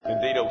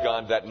oh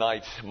God, that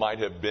night might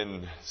have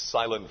been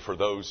silent for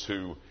those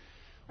who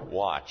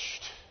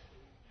watched.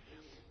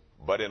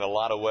 But in a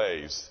lot of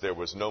ways, there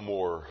was no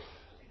more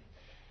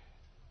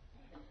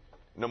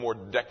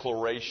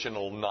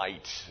declarational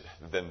night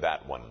than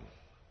that one.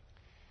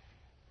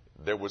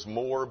 There was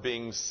more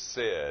being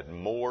said,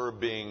 more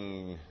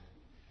being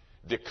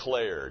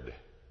declared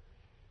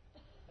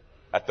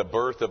at the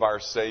birth of our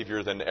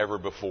Savior than ever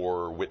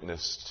before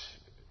witnessed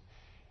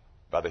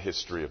by the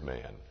history of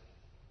man.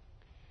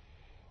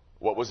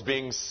 What was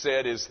being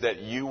said is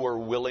that you were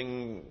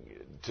willing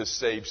to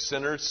save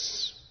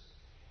sinners,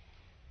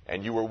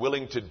 and you were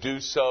willing to do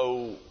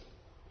so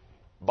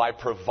by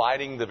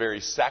providing the very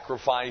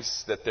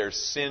sacrifice that their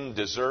sin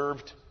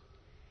deserved,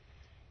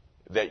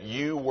 that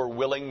you were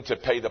willing to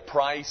pay the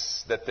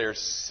price that their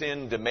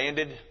sin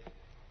demanded,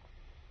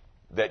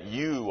 that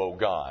you, O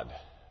God,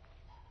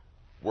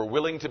 were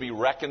willing to be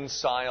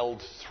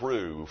reconciled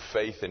through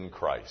faith in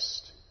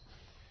Christ.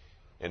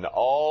 And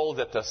all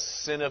that the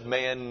sin of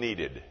man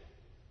needed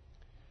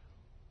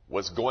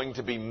was going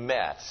to be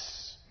met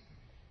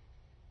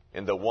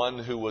in the one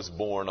who was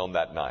born on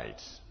that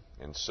night.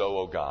 And so,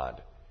 O God,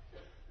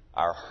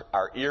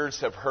 our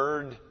ears have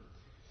heard,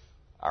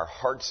 our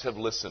hearts have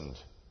listened,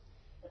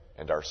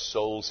 and our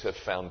souls have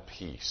found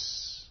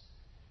peace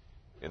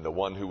in the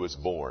one who was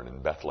born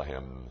in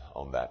Bethlehem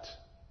on that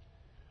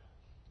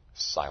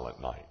silent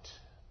night.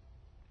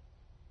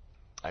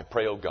 I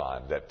pray, O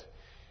God, that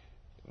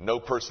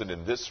no person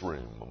in this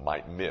room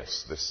might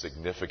miss the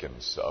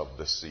significance of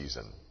the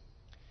season.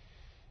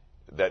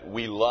 That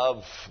we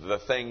love the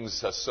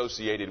things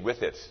associated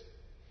with it,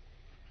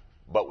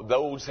 but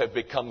those have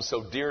become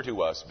so dear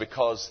to us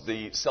because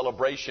the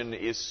celebration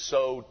is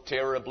so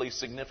terribly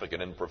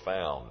significant and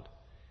profound.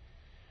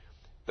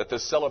 That the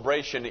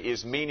celebration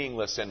is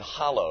meaningless and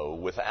hollow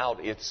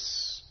without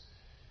its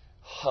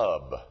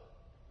hub,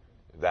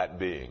 that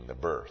being the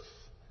birth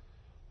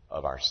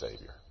of our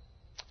Savior.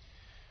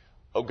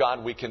 Oh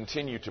God, we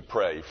continue to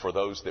pray for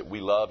those that we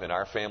love in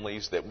our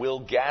families that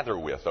we'll gather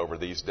with over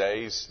these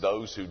days,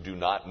 those who do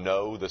not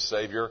know the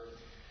Savior,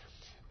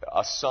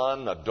 a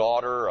son, a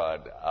daughter,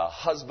 a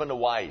husband, a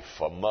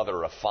wife, a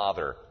mother, a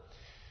father,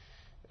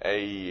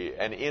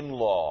 an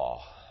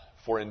in-law.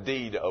 For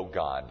indeed, oh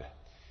God,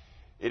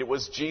 it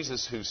was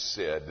Jesus who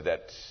said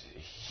that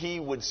He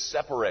would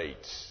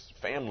separate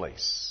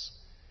families.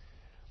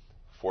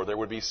 For there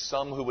would be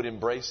some who would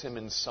embrace Him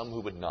and some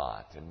who would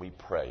not. And we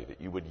pray that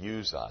you would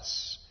use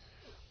us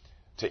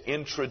to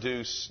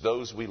introduce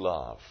those we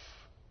love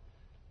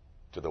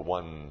to the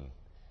one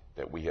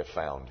that we have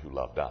found who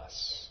loved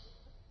us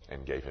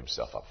and gave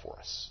Himself up for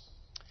us.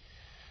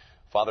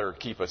 Father,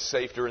 keep us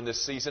safe during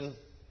this season.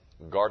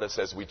 Guard us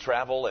as we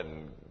travel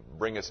and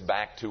bring us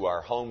back to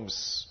our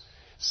homes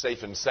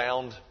safe and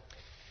sound.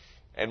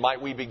 And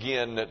might we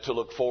begin to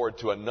look forward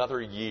to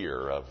another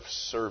year of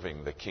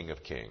serving the King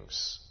of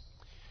Kings.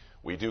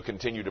 We do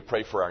continue to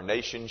pray for our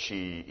nation.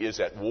 She is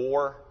at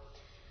war.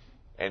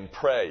 And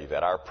pray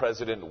that our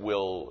president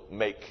will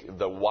make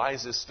the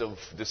wisest of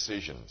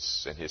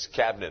decisions and his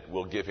cabinet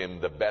will give him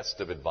the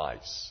best of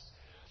advice.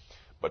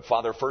 But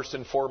Father, first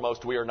and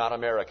foremost, we are not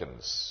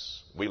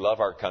Americans. We love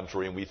our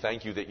country and we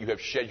thank you that you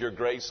have shed your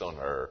grace on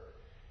her.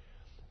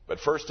 But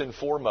first and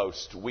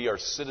foremost, we are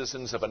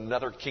citizens of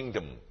another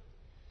kingdom,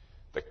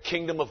 the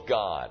kingdom of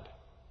God,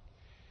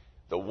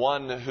 the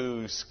one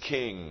whose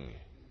king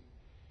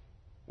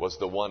was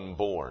the one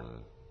born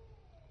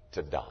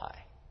to die.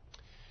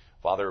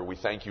 Father, we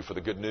thank you for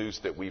the good news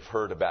that we've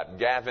heard about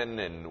Gavin,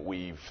 and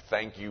we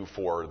thank you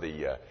for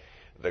the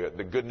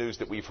good news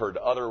that we've heard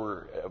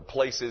other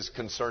places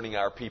concerning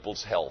our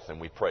people's health.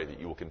 And we pray that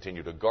you will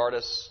continue to guard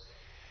us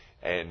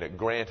and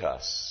grant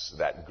us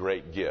that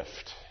great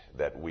gift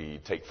that we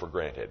take for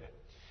granted.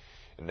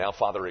 And now,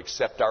 Father,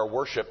 accept our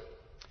worship,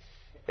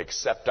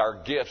 accept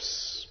our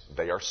gifts.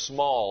 They are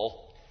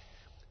small,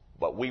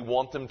 but we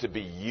want them to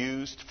be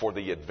used for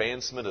the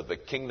advancement of the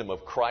kingdom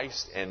of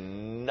Christ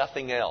and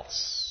nothing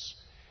else.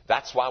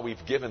 That's why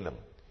we've given them.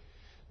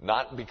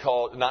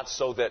 Not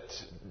so that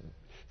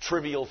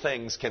trivial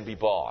things can be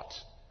bought,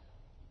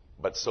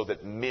 but so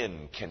that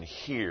men can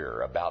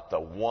hear about the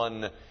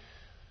one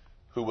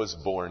who was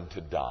born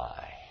to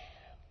die.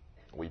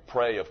 We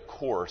pray, of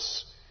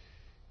course,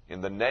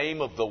 in the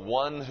name of the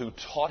one who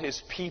taught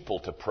his people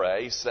to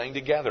pray, saying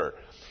together,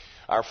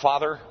 Our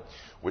Father,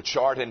 which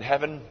art in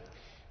heaven,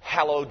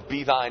 hallowed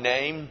be thy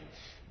name.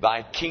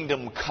 Thy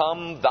kingdom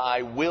come,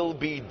 thy will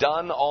be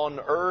done on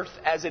earth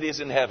as it is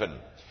in heaven.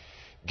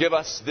 Give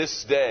us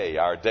this day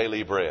our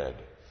daily bread,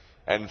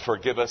 and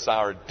forgive us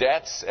our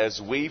debts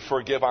as we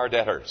forgive our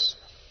debtors.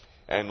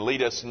 And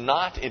lead us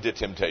not into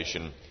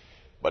temptation,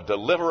 but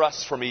deliver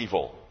us from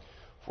evil.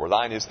 For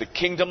thine is the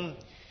kingdom,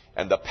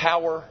 and the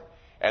power,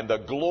 and the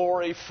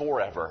glory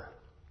forever.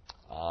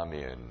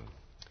 Amen.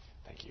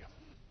 Thank you.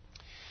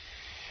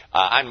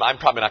 I'm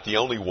probably not the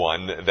only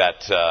one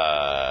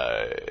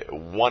that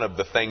one of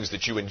the things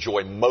that you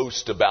enjoy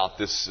most about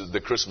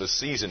the Christmas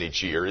season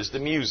each year is the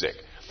music.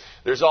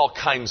 There's all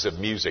kinds of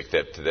music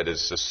that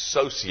is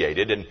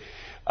associated, and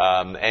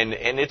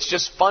And it's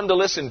just fun to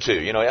listen to.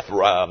 You know,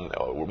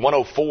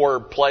 104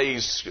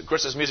 plays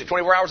Christmas music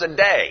 24 hours a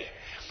day,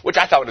 which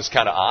I thought was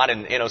kind of odd.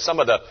 And, you know, some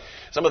of the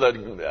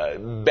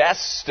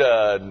best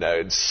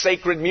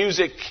sacred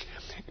music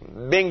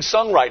being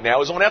sung right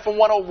now is on FM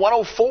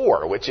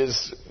 104, which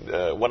is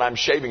when I'm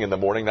shaving in the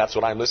morning, that's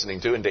what I'm listening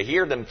to. And to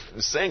hear them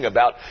sing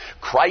about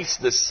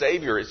Christ the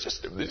Savior is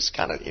just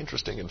kind of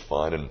interesting and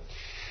fun. And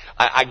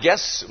I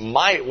guess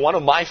one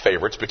of my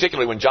favorites,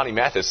 particularly when Johnny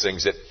Mathis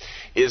sings it,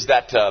 is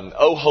that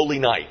 "Oh Holy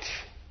Night."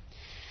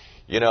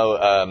 You know,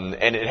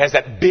 and it has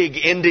that big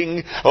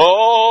ending,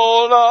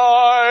 "All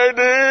night,"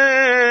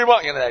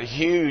 you know, that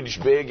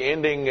huge big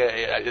ending.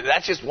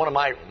 That's just one of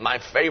my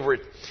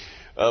favorite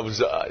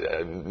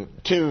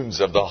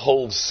tunes of the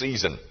whole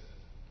season.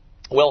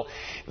 Well,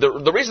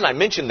 the reason I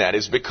mention that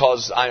is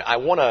because I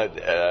want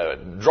to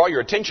draw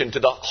your attention to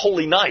the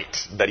Holy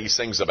Night that he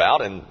sings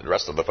about, and the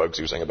rest of the folks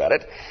who sing about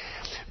it,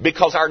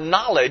 because our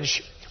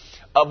knowledge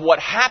of what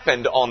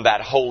happened on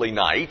that Holy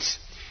Night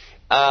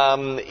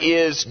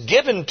is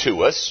given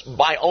to us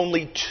by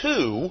only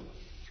 2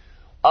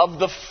 of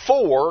the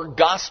 4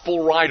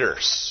 gospel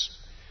writers.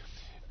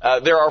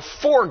 There are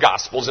 4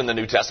 Gospels in the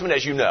New Testament,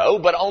 as you know,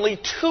 but only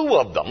 2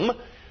 of them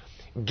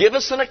give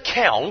us an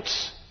account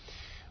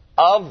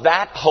of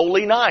that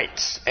Holy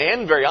Night.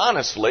 And very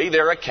honestly,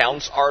 their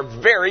accounts are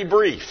very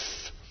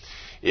brief.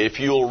 If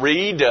you'll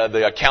read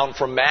the account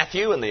from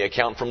Matthew and the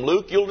account from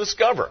Luke, you'll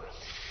discover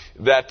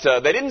that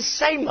they didn't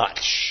say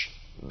much.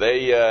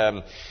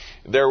 Their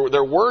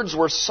words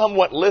were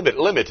somewhat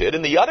limited.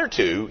 And the other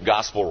 2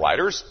 Gospel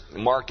writers,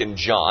 Mark and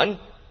John,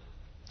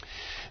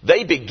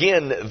 they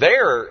begin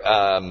their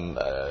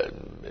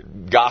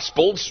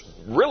Gospels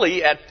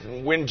really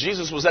when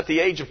Jesus was at the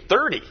age of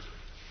 30,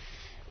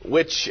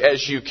 which,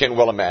 as you can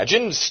well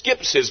imagine,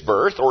 skips his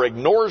birth or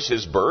ignores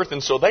his birth,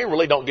 and so they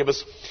really don't give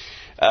us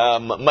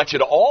much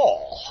at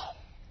all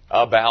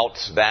about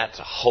that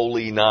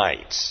Holy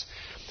Night.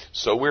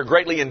 So we're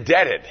greatly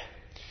indebted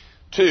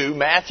to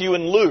Matthew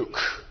and Luke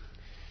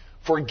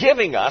for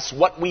giving us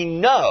what we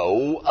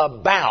know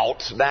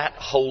about that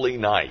Holy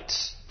Night.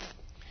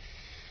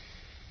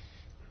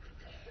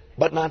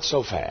 But not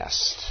so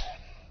fast.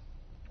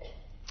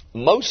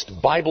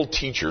 Most Bible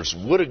teachers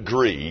would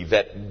agree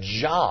that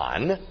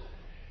John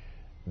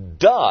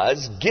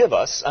does give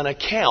us an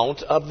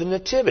account of the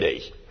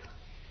Nativity.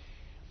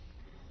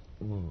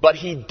 But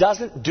he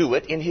doesn't do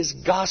it in his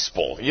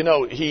Gospel. You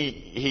know,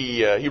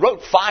 he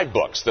wrote 5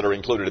 books that are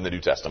included in the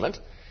New Testament.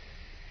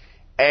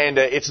 And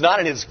it's not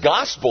in his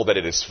Gospel that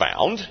it is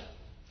found.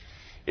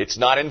 It's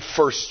not in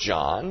 1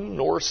 John,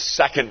 nor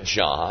 2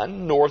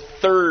 John, nor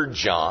 3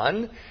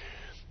 John,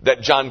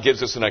 that John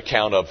gives us an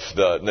account of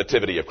the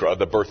nativity of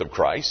the birth of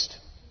Christ.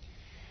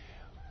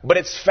 But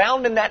it's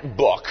found in that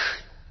book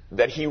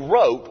that he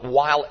wrote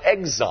while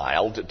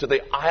exiled to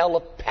the Isle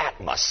of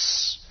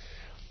Patmos.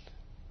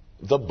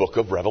 The book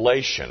of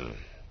Revelation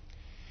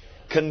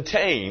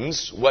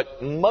contains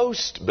what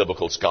most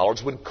biblical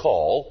scholars would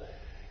call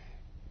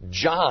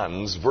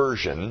John's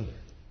version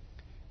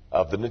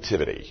of the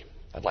Nativity.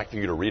 I'd like for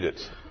you to read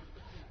it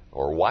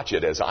or watch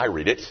it as I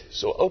read it.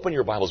 So open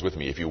your Bibles with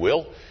me, if you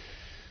will,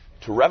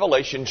 to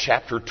Revelation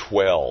chapter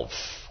 12.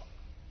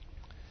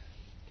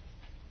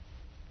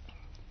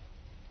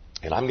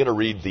 And I'm going to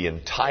read the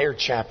entire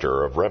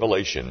chapter of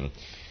Revelation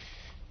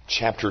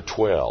chapter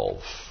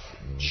 12,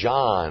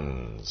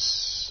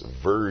 John's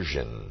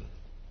version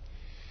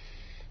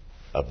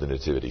of the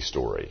Nativity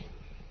story.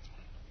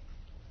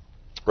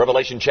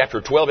 Revelation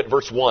chapter 12 at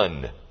verse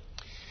 1.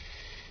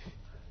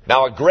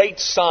 Now a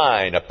great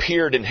sign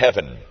appeared in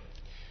heaven.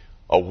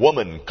 A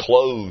woman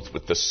clothed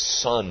with the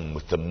sun,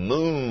 with the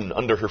moon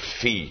under her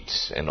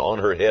feet, and on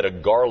her head a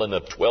garland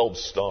of 12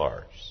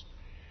 stars.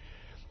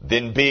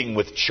 Then being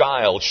with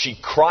child, she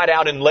cried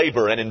out in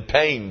labor and in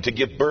pain to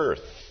give birth.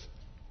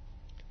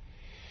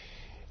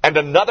 And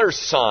another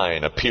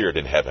sign appeared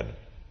in heaven.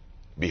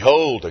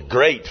 Behold, a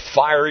great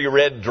fiery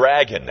red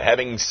dragon,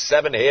 having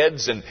 7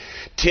 heads and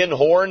 10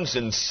 horns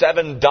and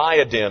 7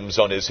 diadems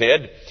on his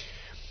head.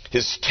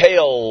 His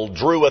tail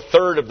drew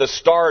 1/3 of the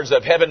stars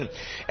of heaven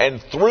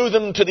and threw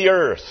them to the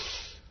earth.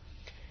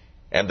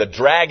 And the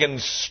dragon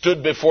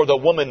stood before the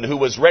woman who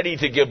was ready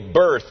to give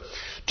birth,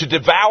 to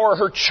devour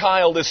her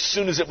child as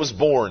soon as it was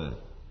born.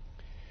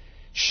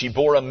 She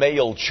bore a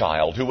male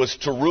child who was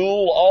to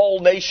rule all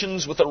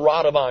nations with a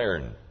rod of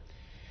iron.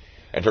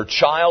 And her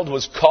child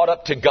was caught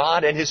up to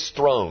God and his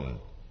throne.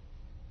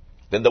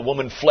 Then the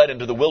woman fled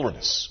into the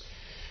wilderness,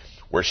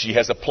 where she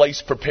has a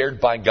place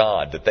prepared by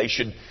God, that they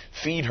should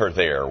feed her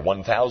there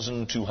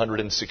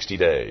 1,260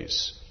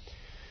 days.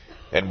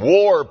 And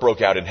war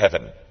broke out in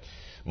heaven.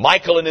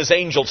 Michael and his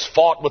angels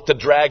fought with the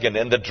dragon,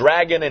 and the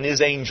dragon and his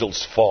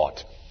angels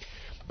fought.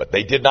 But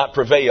they did not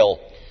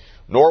prevail,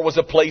 nor was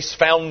a place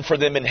found for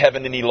them in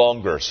heaven any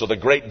longer. So the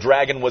great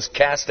dragon was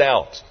cast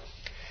out,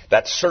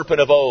 that serpent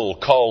of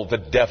old called the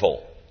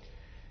devil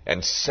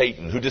and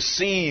Satan, who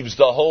deceives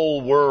the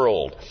whole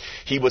world.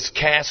 He was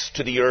cast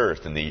to the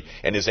earth,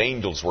 and his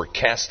angels were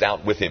cast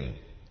out with him.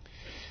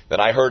 Then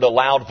I heard a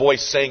loud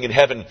voice saying in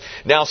heaven,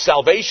 "Now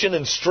salvation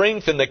and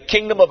strength and the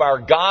kingdom of our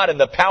God and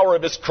the power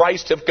of His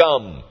Christ have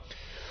come.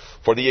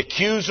 For the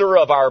accuser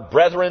of our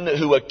brethren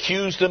who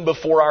accused them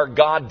before our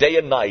God day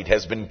and night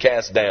has been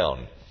cast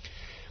down.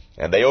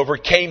 And they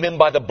overcame him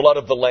by the blood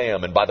of the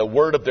Lamb and by the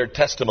word of their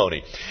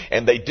testimony.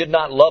 And they did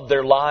not love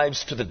their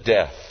lives to the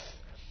death.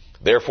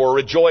 Therefore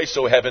rejoice,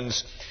 O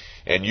heavens,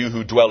 and you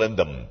who dwell in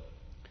them.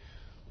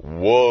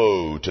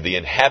 Woe to the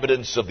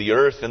inhabitants of the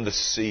earth and the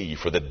sea,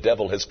 for the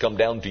devil has come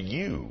down to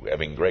you,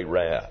 having great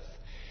wrath,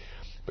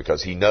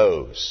 because he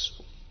knows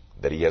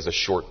that he has a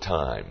short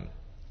time.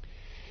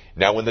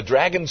 Now when the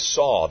dragon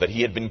saw that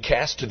he had been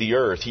cast to the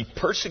earth, he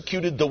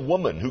persecuted the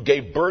woman who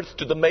gave birth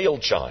to the male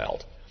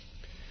child.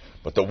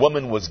 But the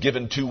woman was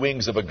given 2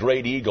 wings of a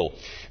great eagle,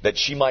 that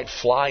she might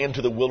fly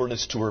into the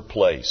wilderness to her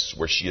place,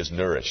 where she is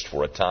nourished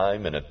for a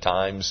time and at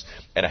times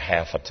and a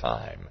half a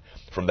time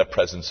from the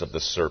presence of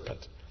the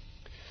serpent.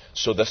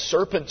 So the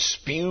serpent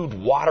spewed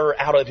water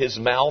out of his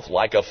mouth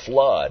like a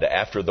flood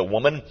after the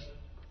woman,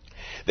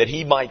 that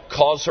he might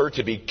cause her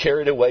to be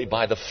carried away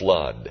by the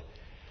flood.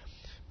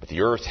 But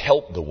the earth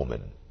helped the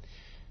woman,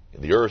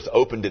 and the earth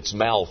opened its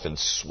mouth and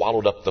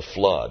swallowed up the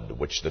flood,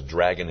 which the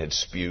dragon had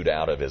spewed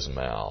out of his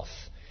mouth.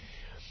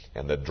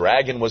 And the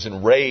dragon was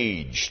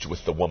enraged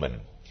with the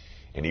woman,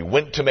 and he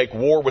went to make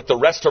war with the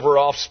rest of her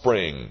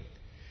offspring,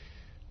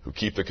 who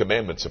keep the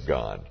commandments of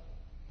God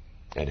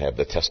and have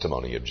the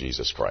testimony of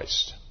Jesus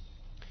Christ.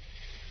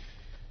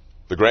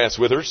 The grass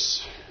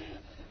withers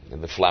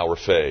and the flower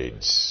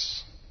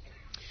fades,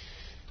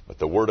 but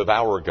the word of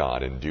our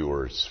God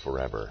endures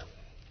forever.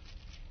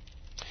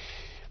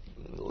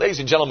 Ladies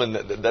and gentlemen,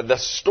 the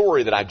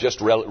story that I've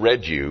just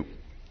read you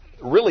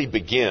really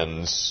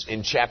begins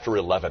in chapter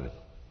 11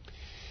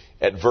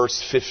 at verse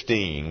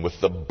 15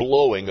 with the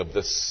blowing of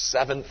the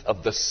 7th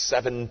of the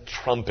 7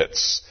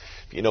 trumpets.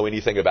 If you know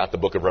anything about the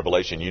book of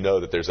Revelation, you know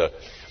that there's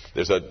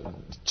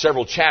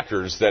several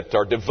chapters that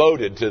are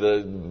devoted to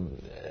the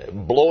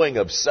blowing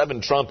of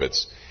 7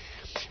 trumpets.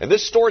 And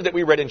this story that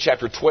we read in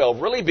chapter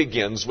 12 really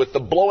begins with the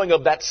blowing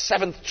of that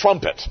 7th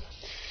trumpet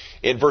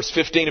in verse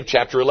 15 of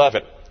chapter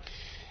 11.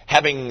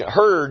 Having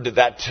heard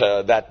that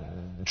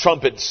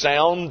trumpet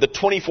sound, the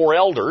 24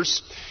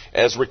 elders,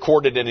 as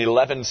recorded in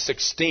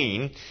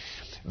 11:16,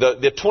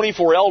 the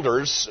 24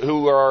 elders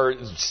who are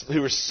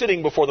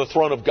sitting before the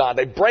throne of God,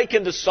 they break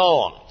into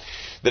song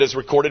that is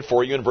recorded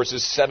for you in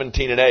verses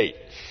 17 and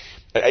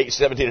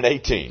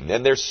 18.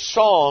 And their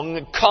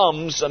song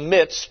comes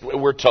amidst,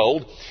 we're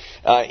told,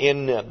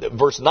 in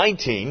verse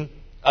 19,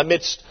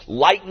 amidst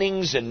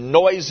lightnings and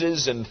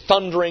noises and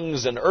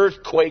thunderings and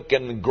earthquake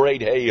and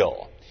great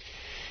hail.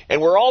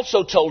 And we're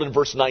also told in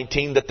verse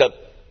 19 that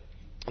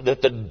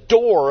the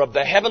door of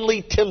the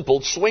heavenly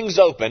temple swings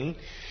open,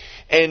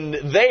 and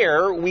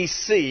there we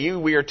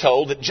are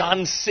told that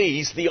John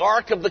sees the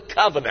Ark of the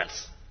Covenant.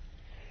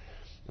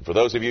 And for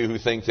those of you who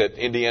think that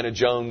Indiana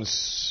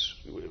Jones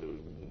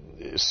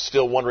is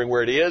still wondering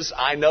where it is,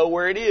 I know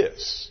where it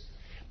is.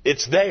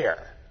 It's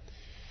there.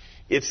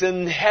 It's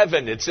in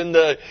heaven. It's in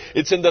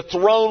the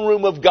throne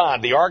room of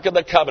God, the Ark of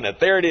the Covenant.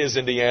 There it is,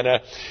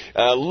 Indiana.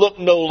 Look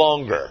no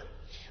longer.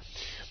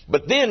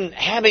 But then,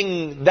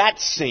 having that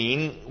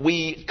scene,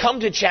 we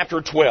come to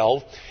chapter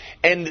 12,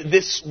 and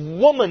this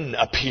woman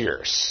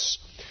appears.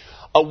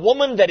 A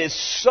woman that is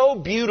so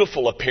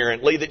beautiful,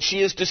 apparently, that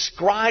she is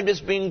described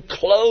as being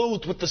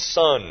clothed with the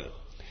sun.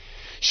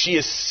 She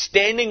is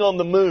standing on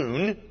the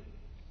moon,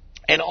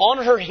 and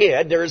on her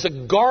head there is a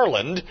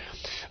garland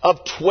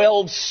of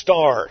 12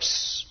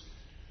 stars.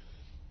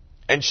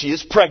 And she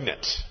is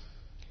pregnant.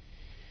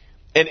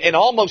 And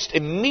almost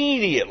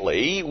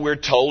immediately, we're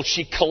told,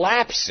 she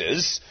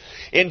collapses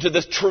into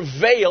the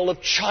travail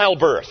of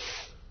childbirth.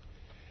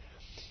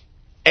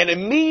 And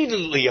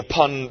immediately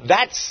upon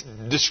that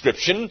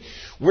description,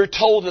 we're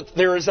told that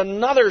there is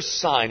another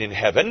sign in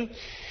heaven,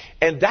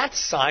 and that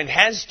sign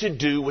has to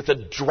do with a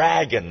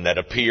dragon that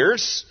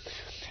appears,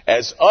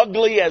 as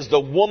ugly as the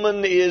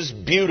woman is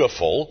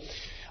beautiful,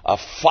 a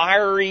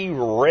fiery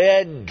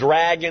red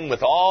dragon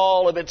with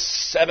all of its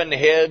 7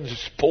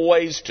 heads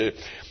poised to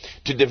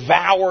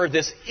devour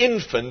this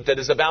infant that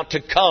is about to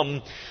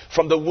come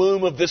from the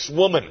womb of this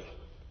woman.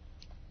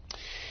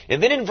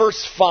 And then in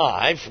verse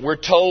 5, we're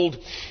told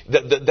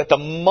that the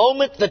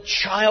moment the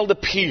child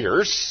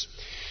appears,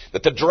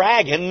 that the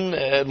dragon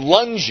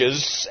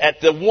lunges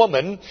at the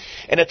woman,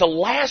 and at the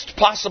last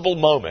possible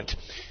moment,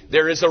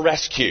 there is a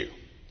rescue.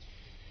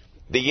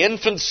 The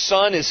infant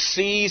son is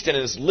seized and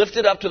is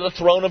lifted up to the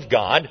throne of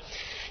God,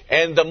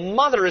 and the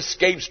mother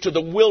escapes to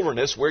the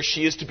wilderness where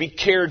she is to be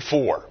cared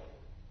for.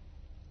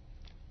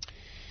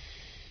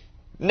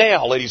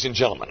 Now, ladies and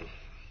gentlemen,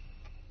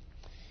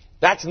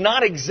 that's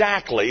not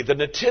exactly the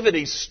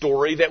nativity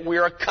story that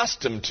we're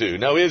accustomed to,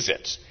 now is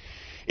it?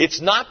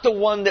 It's not the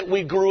one that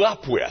we grew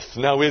up with,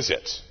 now is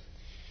it?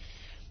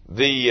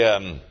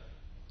 The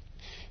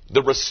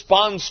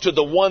response to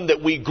the one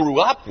that we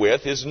grew up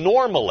with is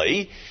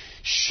normally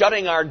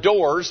shutting our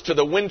doors to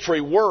the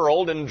wintry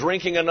world and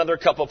drinking another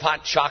cup of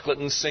hot chocolate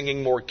and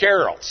singing more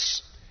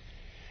carols.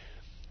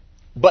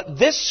 But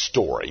this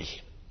story,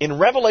 in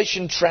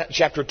Revelation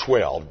chapter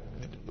 12,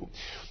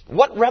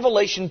 what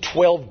Revelation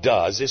 12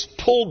 does is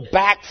pull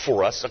back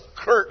for us a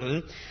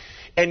curtain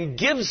and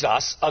gives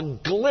us a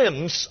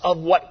glimpse of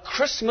what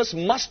Christmas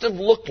must have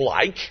looked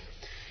like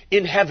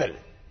in heaven.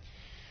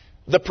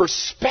 The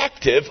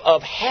perspective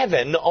of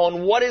heaven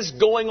on what is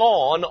going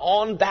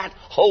on that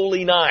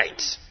holy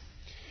night.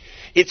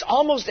 It's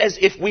almost as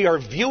if we are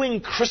viewing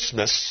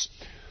Christmas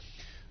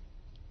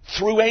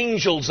through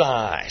angels'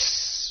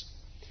 eyes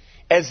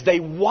as they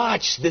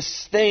watch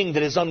this thing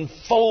that is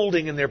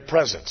unfolding in their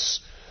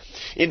presence.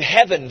 In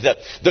heaven,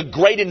 the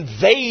great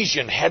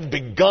invasion had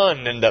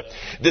begun, and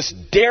this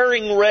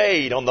daring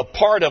raid on the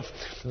part of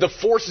the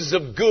forces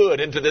of good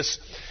into this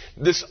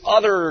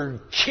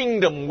other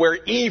kingdom where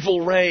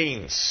evil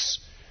reigns.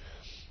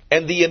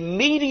 And the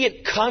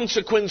immediate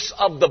consequence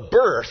of the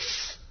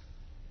birth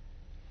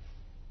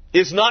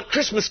is not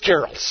Christmas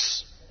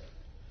carols.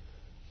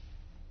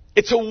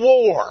 It's a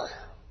war.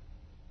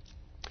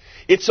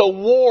 It's a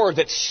war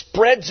that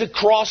spreads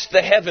across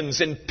the heavens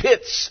and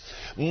pits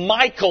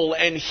Michael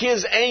and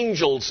his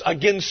angels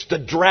against the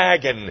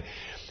dragon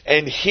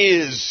and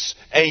his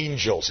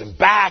angels. And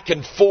back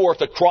and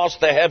forth across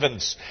the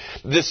heavens,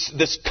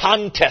 this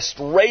contest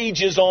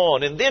rages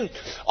on. And then,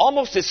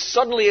 almost as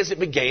suddenly as it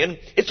began,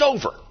 it's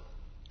over.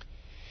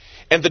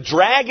 And the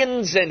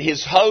dragons and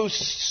his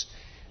hosts,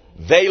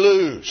 they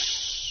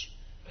lose.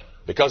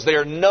 Because they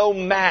are no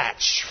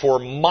match for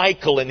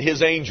Michael and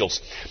his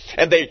angels.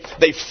 And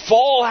they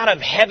fall out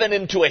of heaven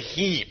into a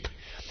heap.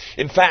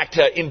 In fact,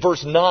 in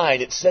verse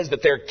 9, it says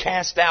that they're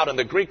cast out, and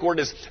the Greek word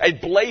is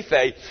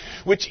ablethe,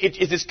 which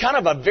it is kind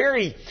of a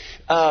very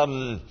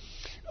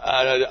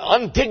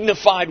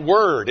undignified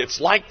word. It's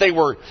like they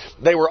were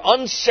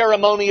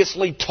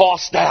unceremoniously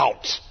tossed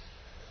out.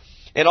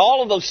 And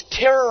all of those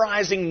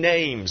terrorizing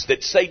names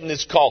that Satan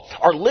is called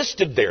are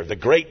listed there. The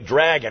great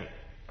dragon,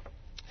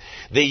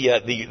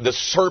 the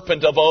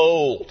serpent of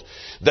old,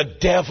 the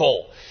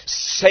devil,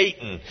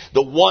 Satan,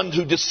 the one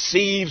who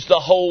deceives the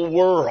whole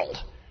world.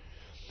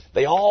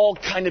 They all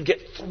kind of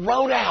get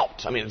thrown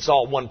out. I mean, it's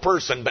all one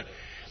person, but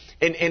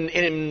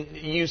and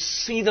you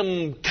see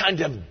them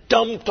kind of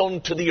dumped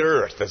onto the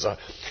earth as a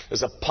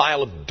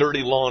pile of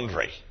dirty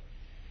laundry.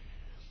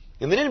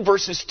 And then in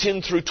verses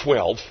 10 through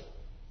 12,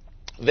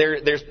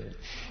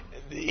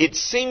 it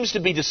seems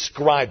to be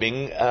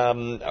describing,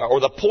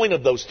 or the point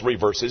of those three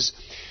verses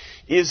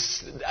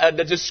is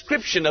the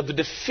description of the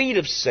defeat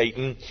of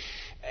Satan,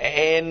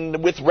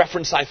 and with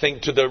reference, I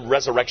think, to the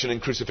resurrection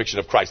and crucifixion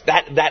of Christ.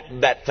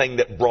 That thing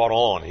that brought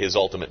on his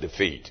ultimate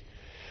defeat.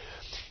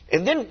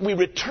 And then we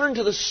return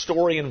to the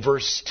story in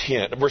verse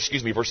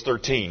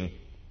 13.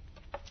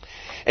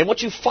 And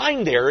what you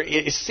find there,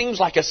 it seems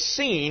like a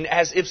scene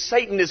as if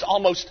Satan is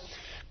almost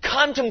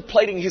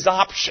contemplating his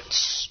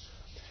options.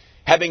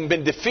 Having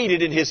been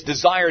defeated in his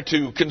desire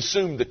to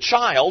consume the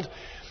child,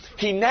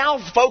 he now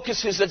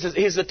focuses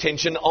his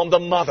attention on the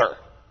mother.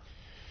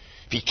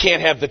 If he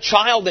can't have the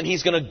child, then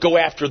he's going to go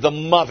after the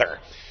mother.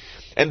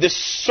 And this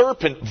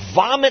serpent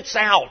vomits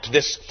out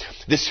this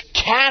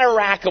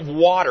cataract of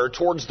water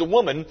towards the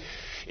woman,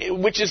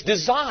 which is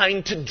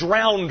designed to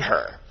drown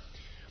her.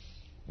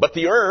 But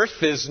the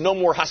earth is no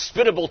more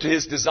hospitable to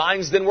his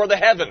designs than were the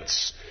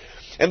heavens.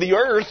 And the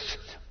earth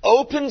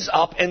opens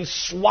up and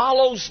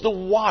swallows the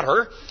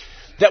water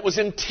that was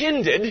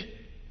intended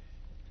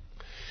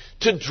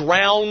to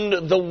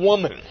drown the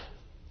woman.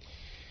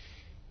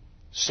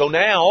 So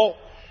now,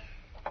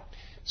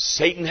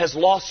 Satan has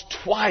lost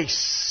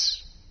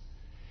twice.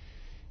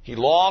 He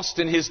lost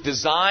in his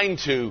design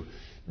to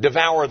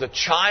devour the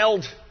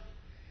child,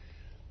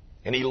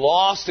 and he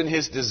lost in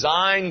his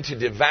design to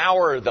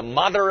devour the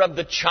mother of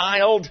the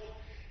child.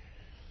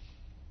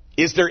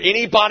 Is there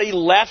anybody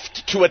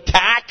left to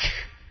attack?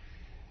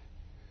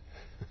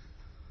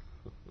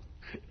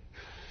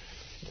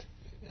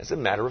 As a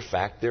matter of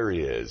fact, there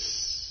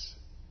is.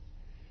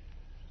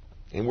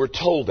 And we're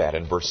told that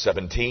in verse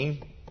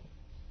 17.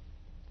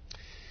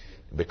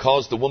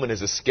 Because the woman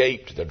has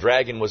escaped, the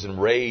dragon was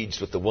enraged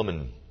with the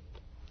woman.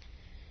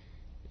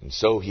 And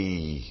so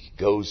he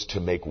goes to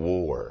make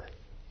war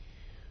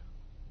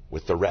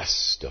with the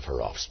rest of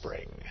her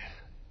offspring.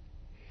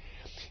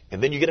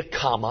 And then you get a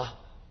comma.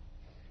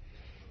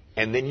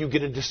 And then you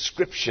get a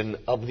description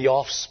of the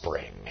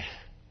offspring.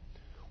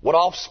 What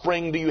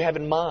offspring do you have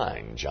in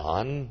mind,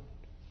 John?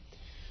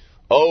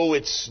 Oh,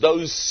 it's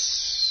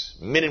those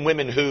men and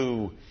women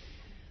who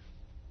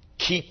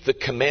keep the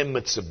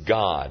commandments of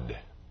God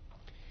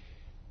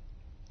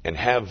and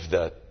have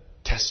the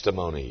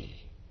testimony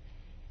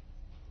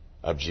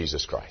of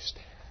Jesus Christ.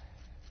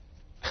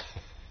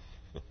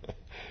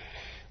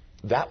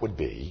 That would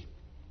be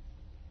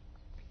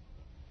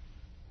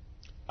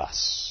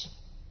us.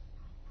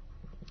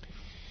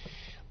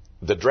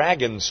 The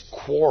dragon's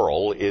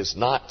quarrel is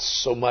not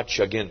so much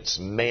against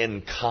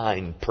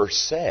mankind per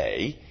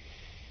se.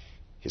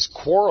 His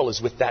quarrel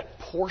is with that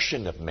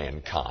portion of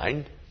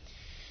mankind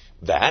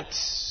that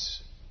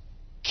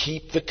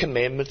keep the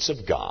commandments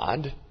of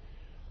God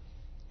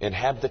and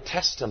have the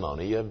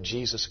testimony of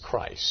Jesus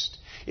Christ.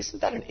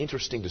 Isn't that an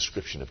interesting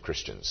description of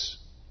Christians?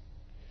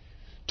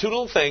 Two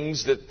little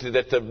things that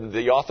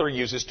the author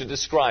uses to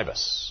describe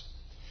us.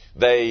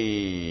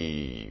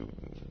 They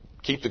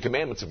keep the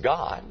commandments of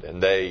God,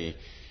 and they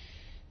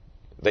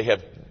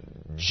have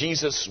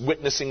Jesus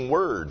witnessing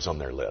words on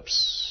their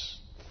lips.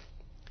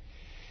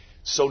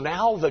 So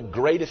now the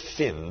great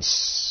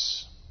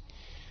offense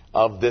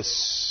of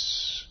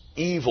this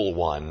evil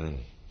one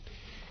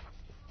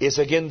is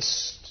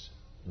against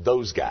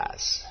those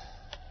guys.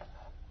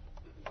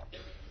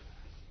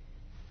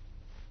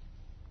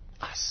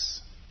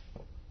 Us.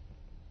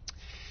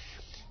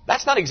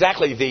 That's not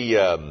exactly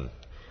the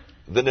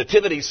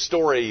nativity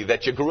story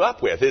that you grew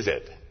up with, is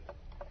it?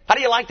 How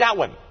do you like that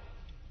one?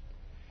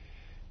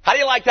 How do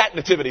you like that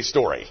nativity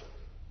story?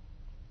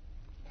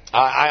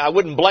 I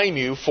wouldn't blame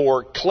you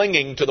for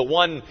clinging to the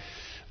one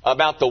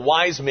about the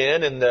wise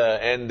men and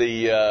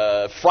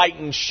the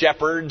frightened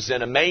shepherds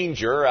in a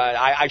manger.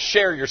 I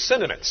share your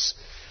sentiments.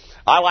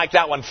 I like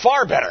that one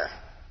far better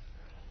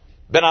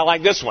than I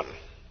like this one.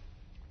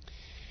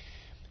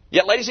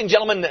 Yet, ladies and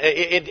gentlemen,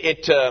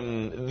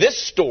 this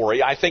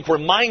story, I think,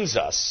 reminds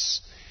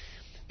us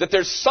that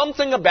there's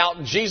something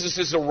about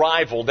Jesus'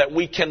 arrival that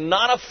we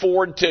cannot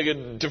afford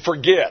to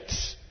forget.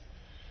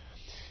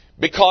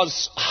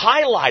 Because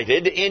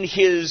highlighted in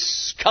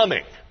His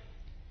coming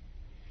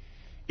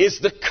is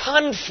the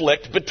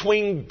conflict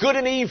between good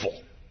and evil.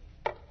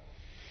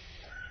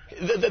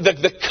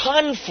 The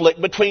conflict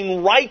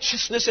between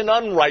righteousness and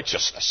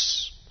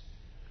unrighteousness.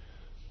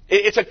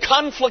 It's a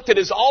conflict that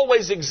has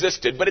always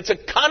existed, but it's a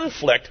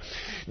conflict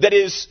that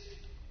is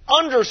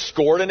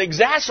underscored and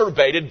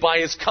exacerbated by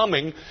His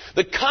coming.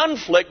 The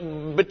conflict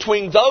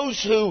between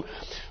those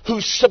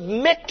who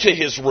submit to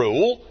His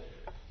rule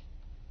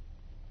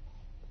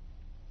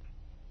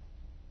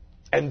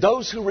and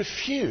those who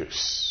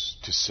refuse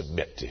to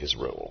submit to His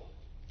rule.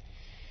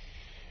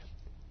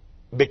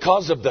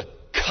 Because of the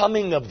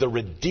coming of the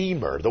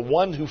Redeemer, the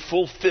one who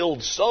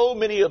fulfilled so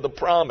many of the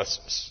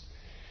promises,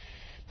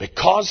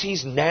 because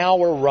He's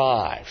now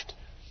arrived,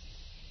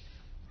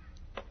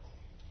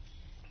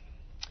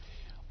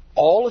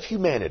 all of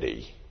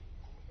humanity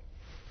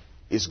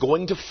is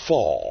going to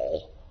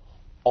fall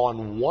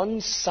on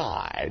one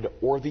side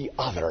or the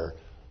other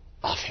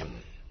of Him.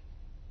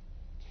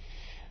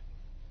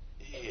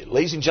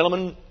 Ladies and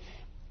gentlemen,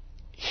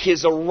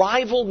 His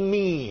arrival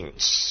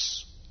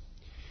means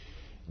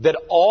that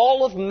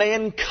all of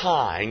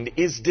mankind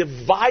is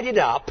divided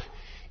up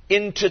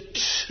into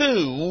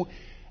two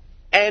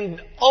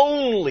and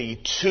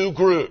only two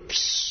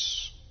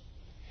groups.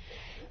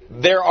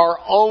 There are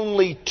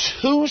only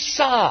two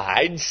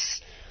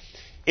sides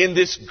in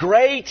this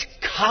great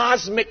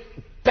cosmic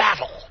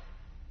battle.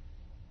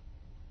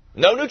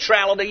 No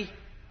neutrality,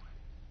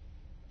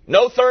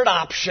 no third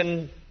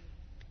option.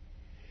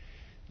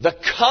 The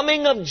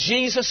coming of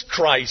Jesus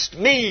Christ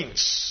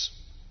means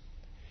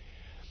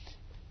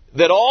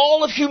that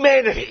all of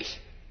humanity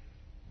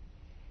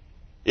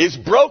is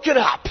broken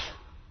up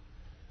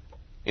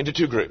into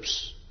two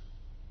groups.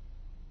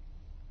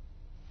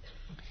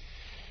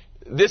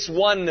 This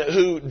one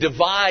who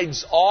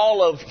divides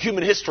all of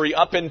human history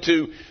up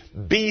into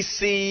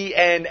BC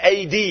and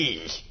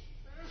AD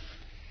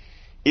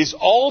is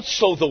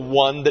also the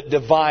one that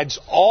divides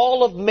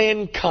all of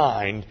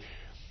mankind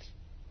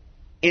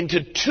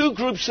into two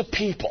groups of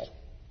people.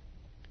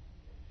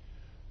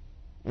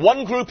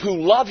 One group who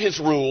love His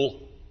rule,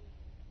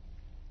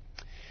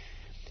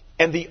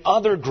 and the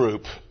other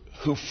group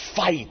who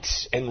fight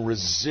and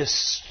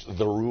resist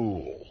the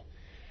rule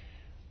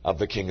of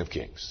the King of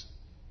Kings.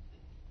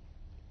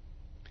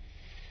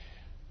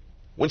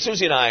 When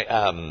Susie and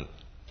I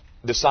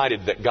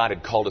decided that God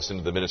had called us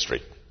into the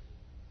ministry,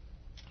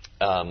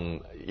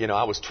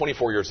 I was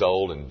 24 years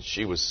old and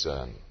she was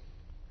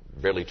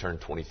barely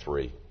turned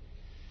 23.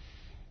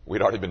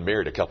 We'd already been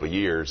married a couple of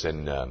years,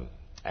 and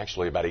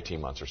actually about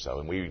 18 months or so.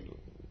 And we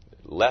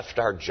left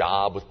our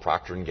job with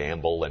Procter &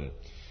 Gamble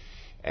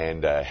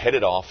and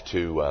headed off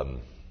to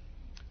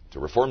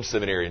Reformed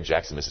Seminary in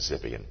Jackson,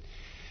 Mississippi.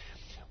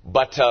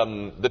 But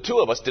the two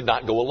of us did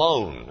not go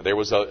alone. There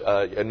was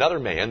another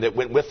man that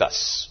went with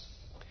us.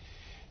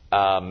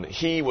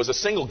 He was a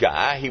single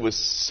guy. He was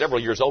several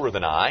years older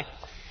than I,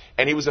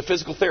 and he was a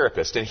physical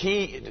therapist. And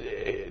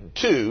he,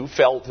 too,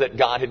 felt that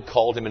God had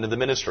called him into the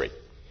ministry.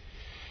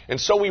 And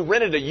so we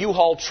rented a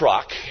U-Haul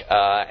truck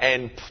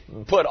and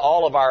put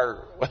all of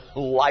our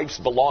life's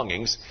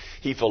belongings.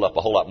 He filled up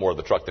a whole lot more of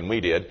the truck than we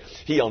did.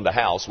 He owned the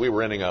house. We were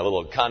renting a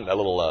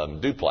little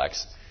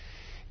duplex.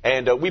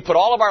 And we put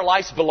all of our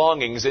life's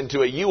belongings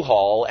into a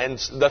U-Haul, and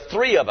the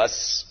three of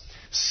us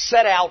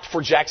set out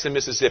for Jackson,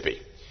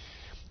 Mississippi.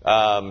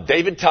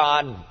 David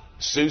Todd,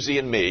 Susie,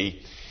 and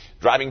me,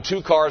 driving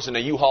two cars in a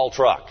U-Haul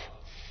truck.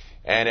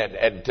 And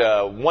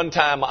at one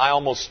time, I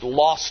almost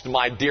lost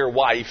my dear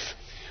wife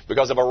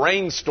because of a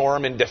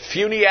rainstorm in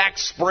Defuniak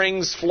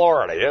Springs,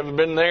 Florida. You ever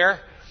been there?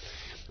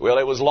 Well,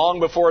 it was long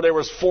before there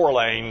was 4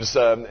 lanes.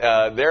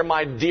 There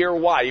my dear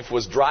wife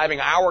was driving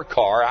our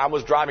car. I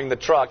was driving the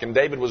truck, and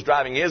David was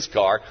driving his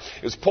car.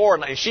 It was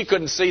pouring, and she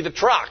couldn't see the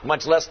truck,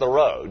 much less the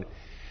road.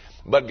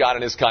 But God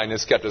in His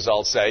kindness kept us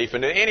all safe.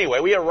 And anyway,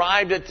 we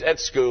arrived at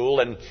school,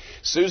 and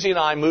Susie and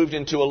I moved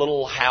into a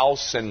little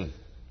house, and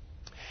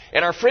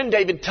our friend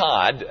David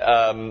Todd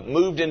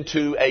moved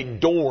into a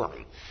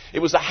dorm. It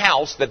was a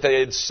house that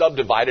they had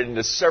subdivided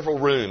into several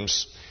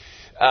rooms.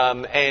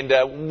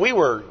 And we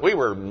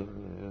were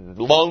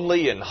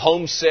lonely and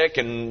homesick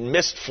and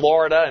missed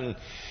Florida,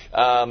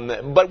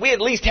 but we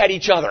at least had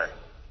each other.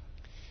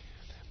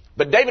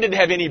 But David didn't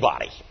have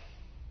anybody.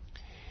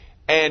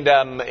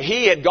 And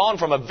he had gone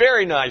from a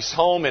very nice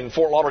home in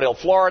Fort Lauderdale,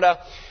 Florida,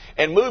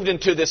 and moved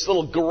into this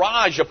little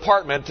garage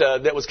apartment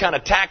that was kind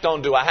of tacked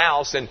onto a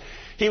house. And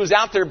he was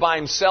out there by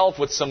himself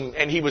with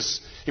and he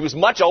was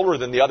much older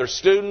than the other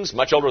students,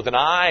 much older than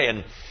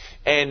I,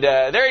 and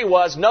there he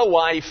was, no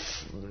wife,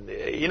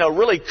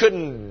 really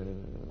couldn't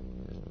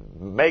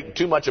make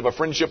too much of a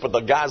friendship with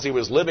the guys he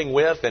was living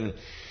with, and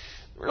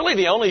really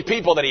the only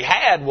people that he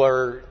had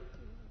were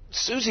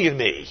Susie and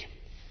me.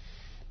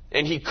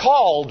 And he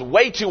called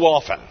way too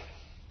often.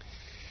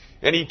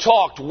 And he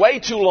talked way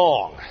too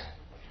long.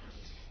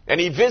 And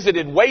he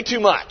visited way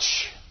too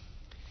much.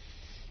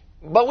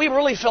 But we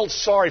really felt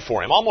sorry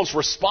for him, almost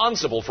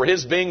responsible for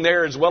his being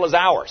there as well as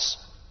ours.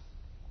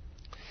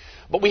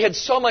 But we had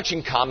so much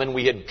in common.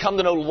 We had come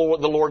to know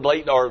the Lord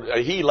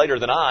he later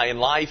than I in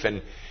life,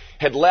 and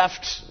had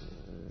left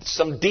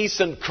some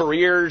decent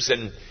careers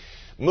and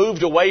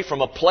moved away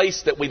from a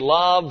place that we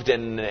loved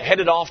and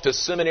headed off to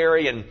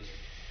seminary.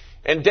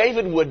 And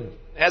David would,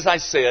 as I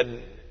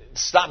said,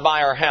 stop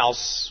by our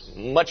house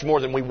much more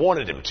than we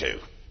wanted him to.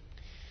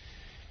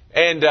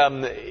 And,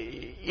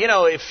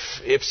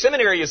 if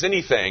seminary is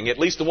anything, at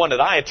least the one that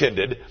I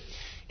attended,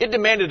 it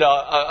demanded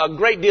a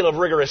great deal of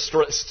rigorous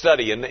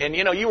study. And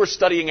you were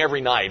studying every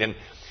night.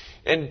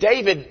 And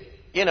David,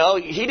 he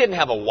didn't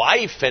have a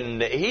wife,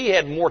 and he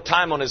had more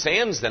time on his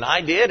hands than I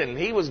did, and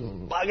he was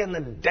bugging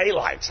the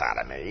daylights out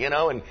of me,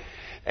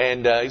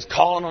 and he's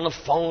calling on the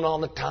phone all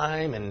the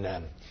time,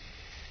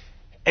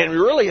 and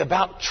really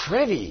about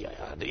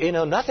trivia,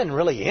 nothing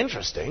really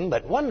interesting.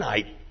 But one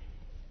night,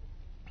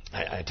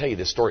 I tell you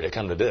this story to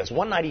come to this.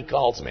 One night he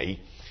calls me,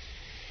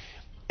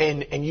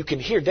 and you can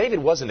hear David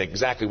wasn't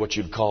exactly what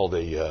you'd call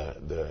the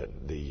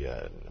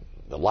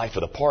life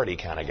of the party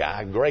kind of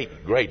guy.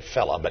 Great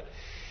fella, but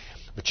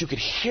you could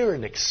hear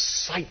an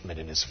excitement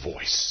in his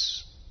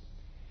voice.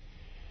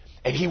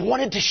 And he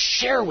wanted to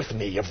share with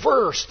me a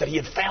verse that he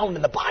had found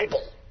in the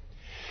Bible.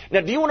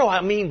 Now, do you know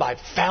what I mean by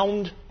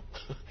found?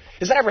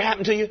 Has that ever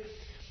happened to you?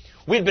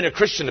 We've been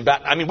Christians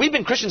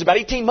about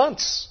 18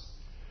 months.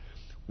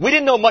 We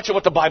didn't know much of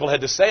what the Bible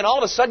had to say, and all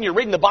of a sudden you're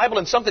reading the Bible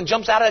and something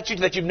jumps out at you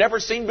that you've never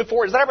seen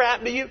before. Has that ever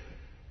happened to you?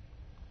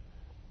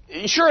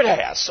 Sure it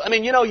has.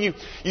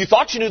 You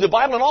thought you knew the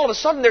Bible, and all of a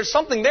sudden there's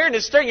something there, and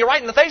it's staring you right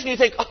in the face, and you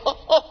think,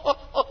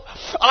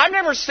 I've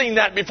never seen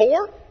that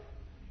before.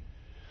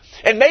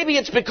 And maybe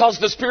it's because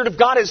the Spirit of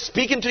God is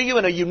speaking to you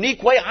in a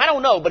unique way. I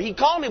don't know. But he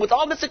called me with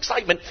all this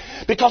excitement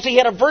because he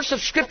had a verse of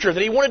Scripture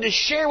that he wanted to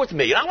share with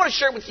me. And I want to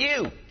share it with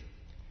you.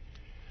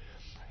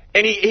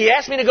 And he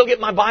asked me to go get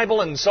my Bible.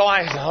 And so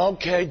I said,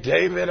 okay,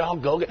 David, I'll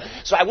go get.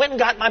 So I went and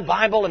got my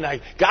Bible, and I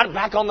got it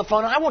back on the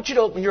phone. And I want you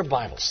to open your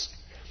Bibles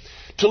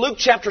to Luke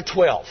chapter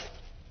 12.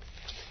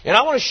 And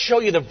I want to show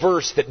you the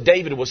verse that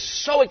David was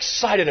so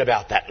excited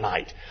about that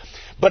night.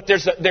 But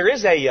there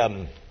is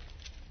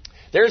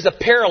a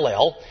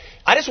parallel.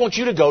 I just want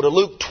you to go to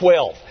Luke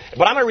 12.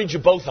 But I'm going to read you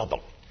both of them.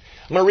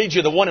 I'm going to read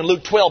you the one in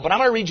Luke 12, but I'm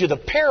going to read you the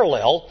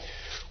parallel,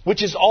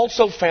 which is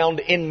also found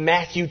in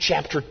Matthew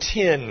chapter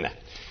 10.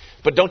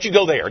 But don't you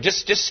go there.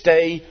 Just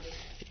stay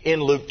in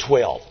Luke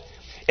 12.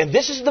 And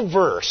this is the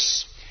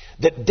verse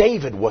that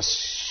David was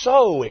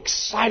so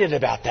excited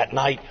about that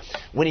night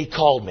when he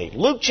called me.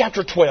 Luke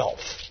chapter 12,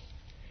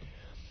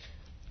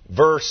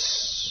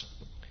 verse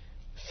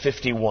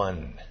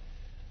 51.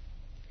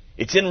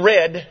 It's in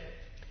red.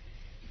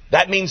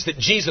 That means that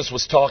Jesus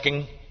was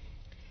talking.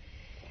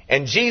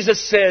 And Jesus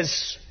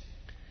says,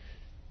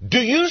 "Do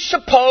you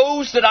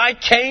suppose that I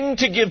came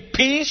to give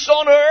peace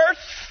on earth?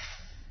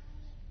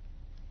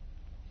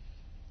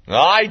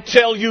 I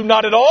tell you,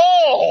 not at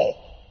all,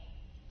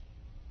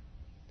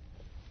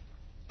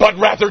 but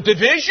rather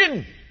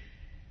division."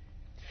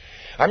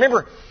 I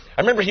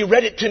remember he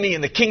read it to me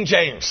in the King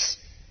James.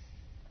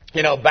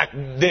 Back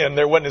then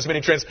there wasn't as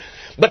many trends.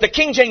 But the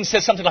King James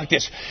says something like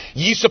this: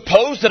 "Ye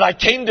suppose that I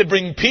came to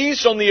bring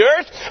peace on the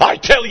earth? I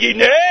tell ye,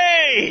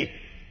 nay,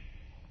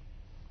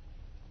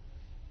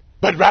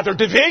 but rather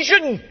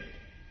division."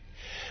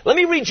 Let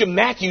me read you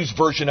Matthew's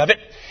version of it.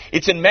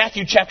 It's in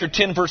Matthew chapter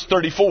 10, verse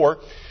 34.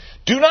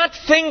 "Do not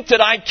think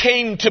that I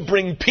came to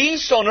bring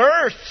peace on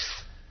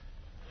earth.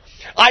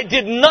 I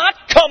did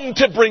not come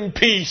to bring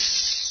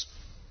peace,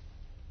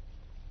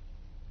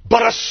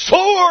 but a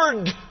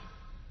sword."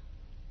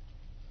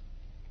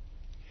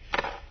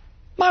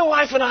 My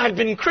wife and I had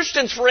been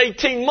Christians for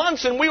 18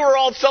 months, and we were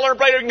all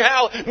celebrating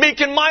how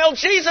meek and mild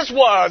Jesus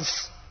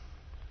was.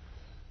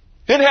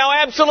 And how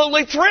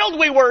absolutely thrilled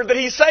we were that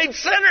He saved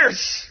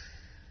sinners.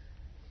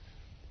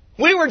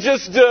 We were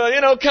just,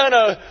 kind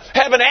of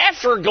have an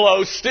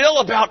afterglow still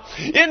about,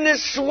 isn't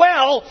this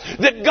swell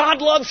that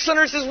God loves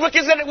sinners as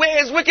wicked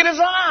as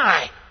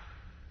I?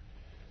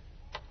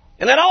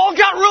 And that all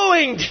got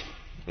ruined.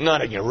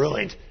 Not get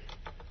ruined.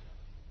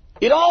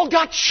 It all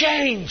got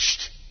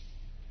changed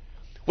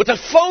with a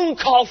phone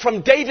call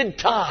from David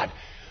Todd,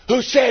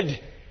 who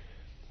said,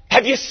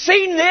 "Have you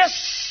seen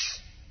this?"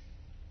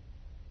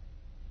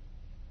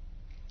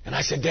 And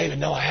I said, "David,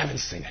 no, I haven't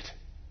seen it.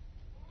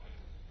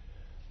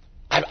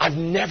 I've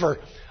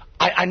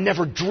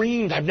never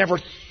dreamed, I've never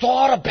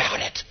thought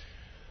about it,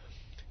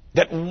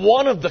 that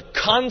one of the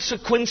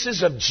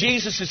consequences of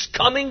Jesus'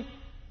 coming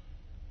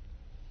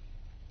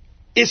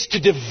is to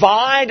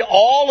divide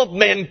all of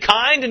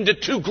mankind into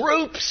two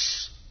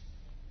groups.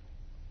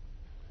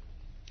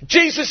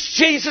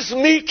 Jesus,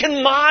 meek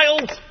and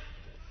mild,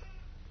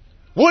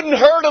 wouldn't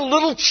hurt a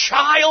little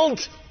child.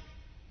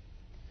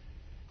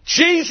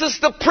 Jesus,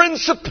 the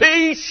Prince of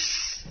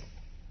Peace.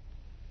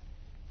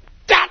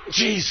 That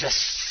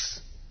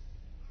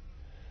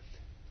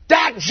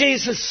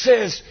Jesus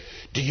says,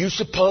 do you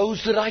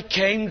suppose that I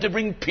came to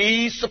bring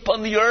peace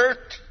upon the earth?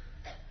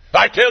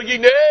 I tell ye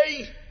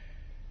nay.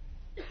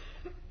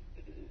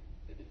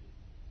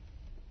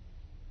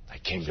 I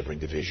came to bring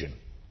division.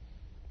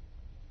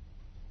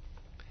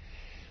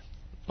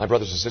 My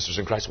brothers and sisters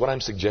in Christ, what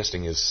I'm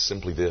suggesting is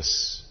simply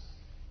this: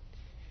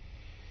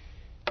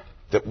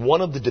 that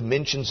one of the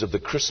dimensions of the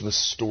Christmas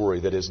story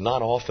that is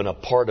not often a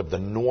part of the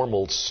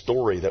normal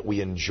story that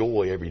we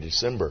enjoy every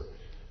December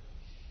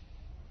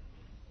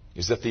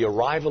is that the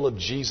arrival of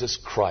Jesus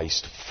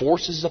Christ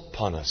forces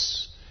upon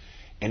us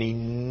an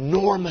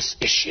enormous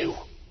issue.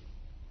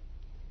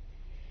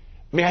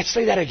 May I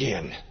say that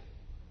again?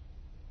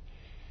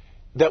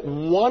 That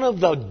one of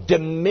the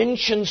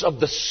dimensions of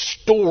the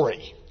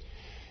story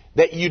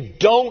that you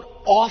don't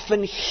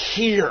often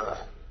hear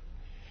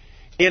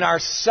in our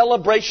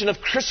celebration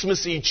of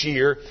Christmas each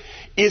year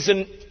is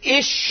an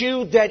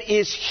issue that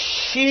is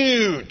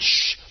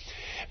huge.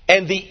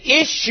 And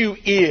the issue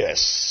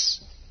is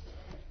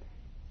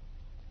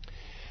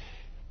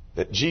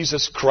that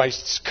Jesus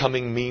Christ's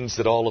coming means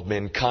that all of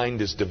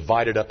mankind is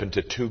divided up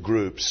into two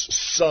groups.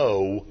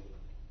 So,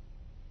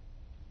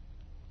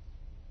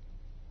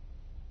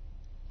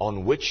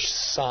 on which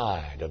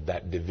side of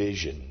that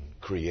division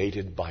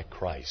created by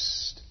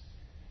Christ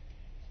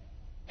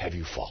have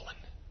you fallen?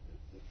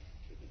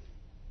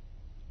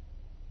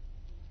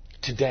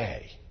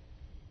 Today,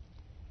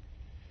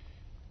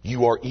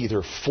 you are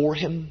either for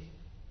Him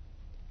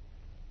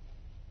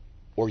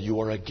or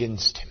you are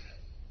against Him.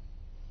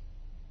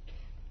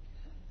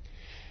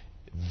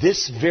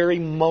 This very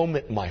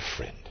moment, my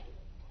friend,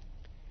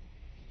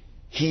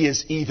 He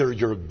is either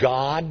your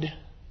God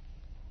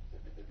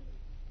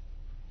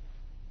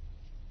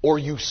or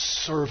you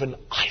serve an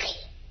idol.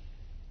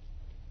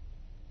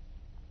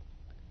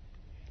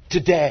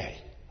 Today,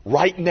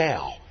 right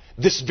now,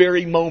 this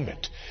very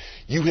moment,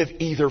 you have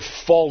either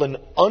fallen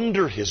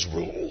under His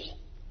rule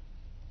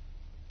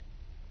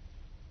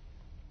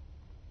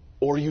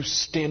or you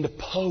stand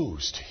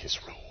opposed to His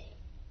rule.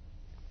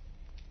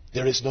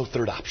 There is no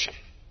third option.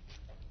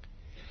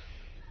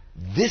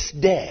 This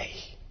day,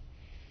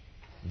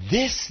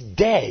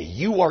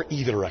 you are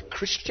either a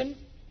Christian,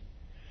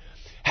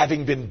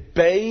 having been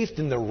bathed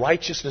in the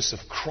righteousness of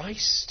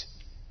Christ,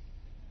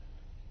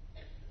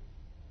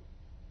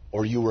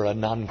 or you are a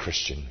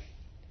non-Christian,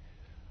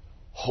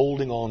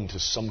 holding on to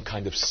some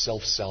kind of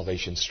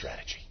self-salvation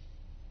strategy.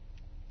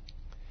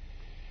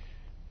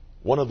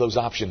 One of those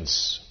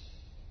options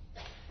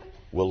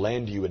will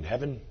land you in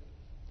heaven.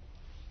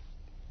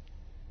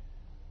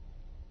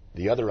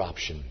 The other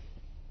option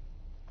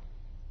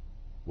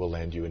will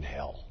land you in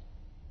hell.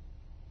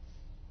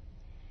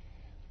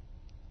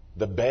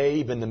 The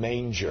babe in the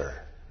manger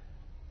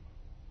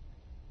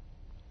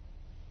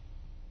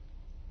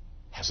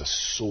has a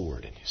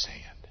sword in his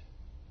hand.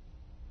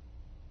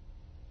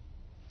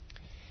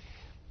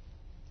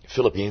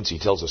 Philip Yancey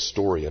tells a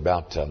story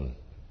about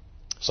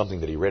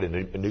something that he read in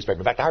a newspaper.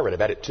 In fact, I read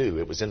about it too.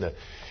 It was in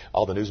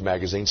all the news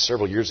magazines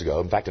several years ago.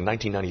 In fact, in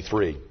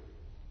 1993.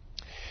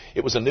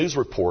 It was a news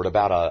report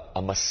about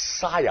a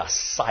Messiah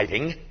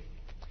sighting.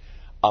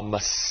 A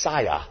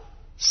Messiah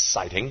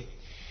sighting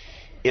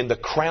in the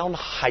Crown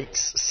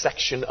Heights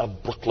section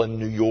of Brooklyn,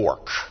 New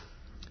York.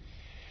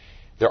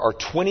 There are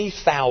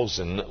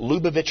 20,000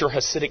 Lubavitcher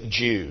Hasidic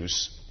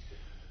Jews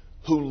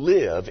who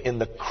live in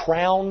the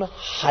Crown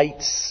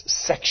Heights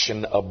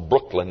section of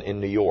Brooklyn in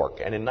New York.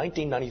 And in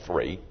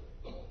 1993,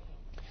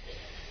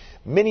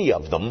 many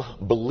of them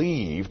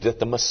believed that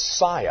the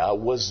Messiah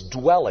was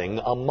dwelling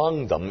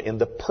among them in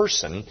the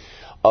person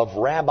of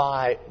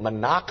Rabbi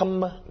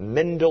Menachem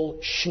Mendel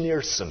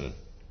Schneerson.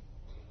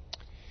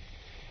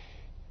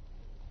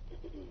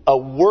 A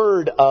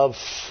word of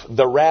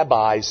the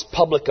rabbi's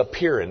public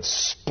appearance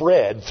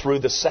spread through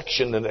the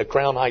section, in the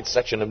Crown Heights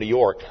section of New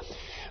York,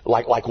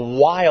 like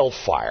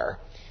wildfire.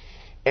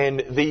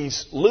 And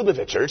these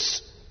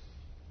Lubavitchers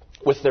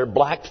with their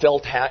black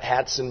felt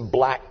hats and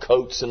black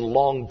coats and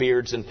long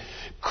beards and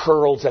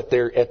curls at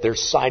their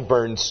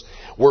sideburns,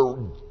 were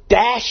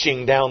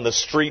dashing down the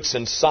streets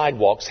and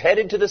sidewalks,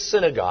 headed to the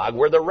synagogue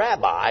where the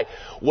rabbi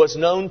was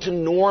known to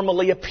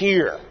normally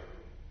appear.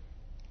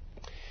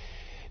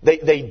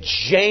 They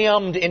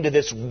jammed into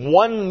this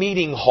one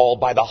meeting hall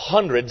by the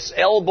hundreds,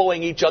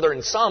 elbowing each other,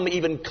 and some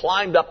even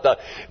climbed up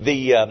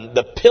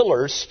the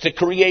pillars to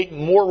create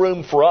more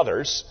room for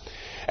others.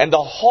 And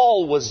the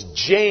hall was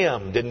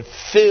jammed and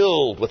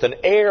filled with an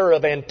air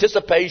of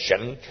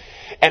anticipation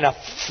and a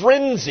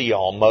frenzy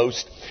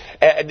almost,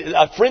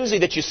 a frenzy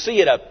that you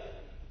see at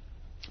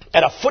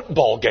a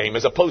football game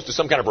as opposed to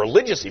some kind of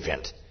religious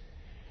event.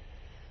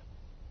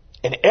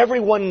 And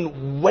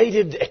everyone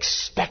waited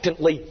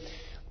expectantly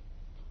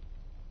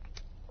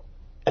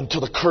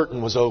until the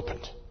curtain was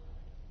opened.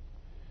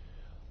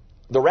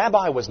 The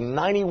rabbi was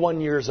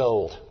 91 years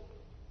old,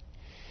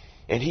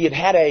 and he had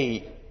had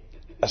a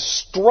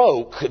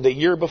stroke the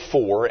year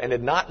before and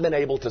had not been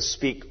able to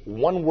speak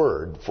one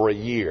word for a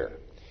year.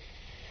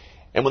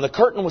 And when the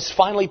curtain was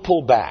finally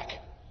pulled back,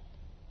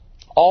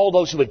 all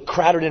those who had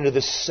crowded into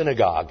this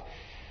synagogue,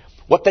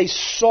 what they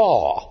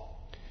saw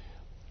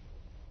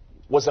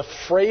was a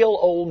frail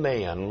old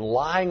man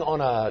lying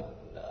on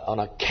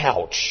a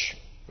couch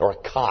or a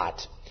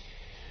cot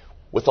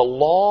with a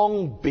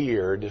long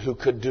beard who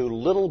could do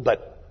little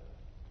but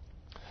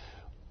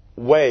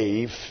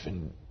wave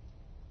and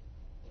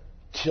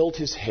tilt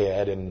his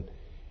head and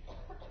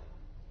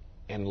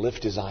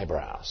lift his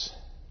eyebrows.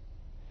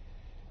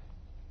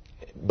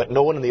 But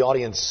no one in the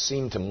audience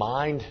seemed to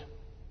mind.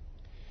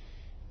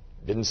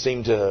 Didn't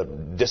seem to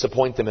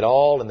disappoint them at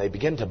all, and they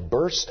began to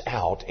burst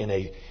out in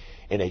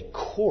a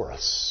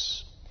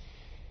chorus.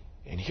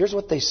 And here's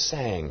what they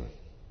sang.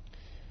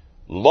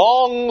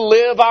 Long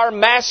live our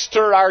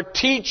Master, our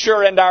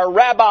Teacher, and our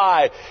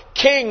Rabbi,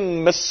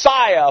 King,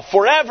 Messiah,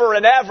 forever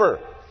and ever.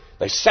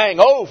 They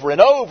sang over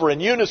and over in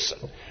unison.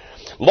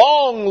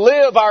 Long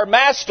live our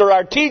Master,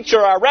 our Teacher,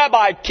 our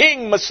Rabbi,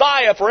 King,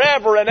 Messiah,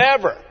 forever and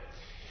ever.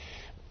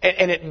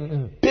 And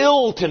it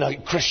built in a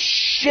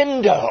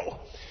crescendo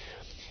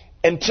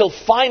until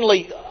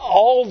finally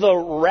all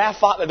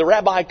the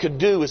rabbi could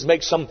do is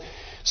make some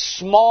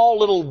small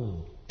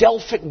little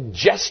Delphic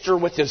gesture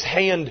with his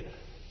hand,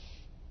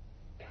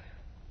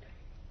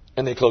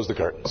 and they closed the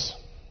curtains.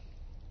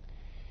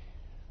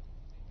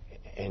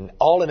 And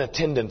all in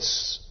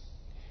attendance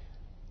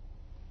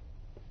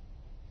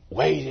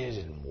waited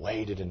and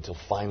waited until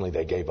finally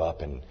they gave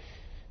up and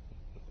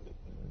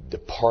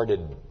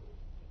departed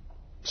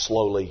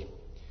slowly,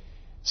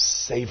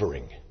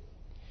 savoring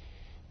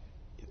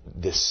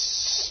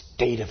this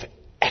state of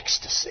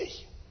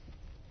ecstasy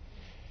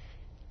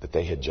that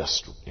they had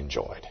just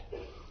enjoyed.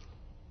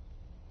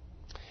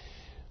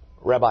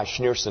 Rabbi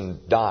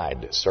Schneerson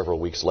died several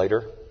weeks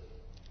later.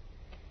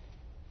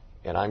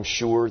 And I'm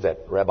sure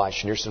that Rabbi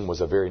Schneerson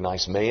was a very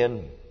nice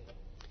man,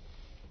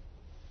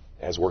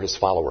 as were his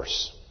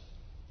followers.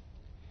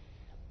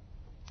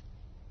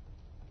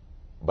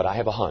 But I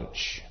have a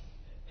hunch,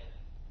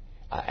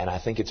 and I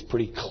think it's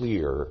pretty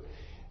clear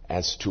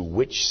as to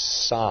which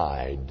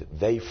side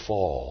they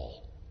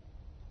fall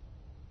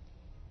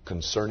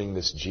concerning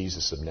this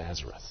Jesus of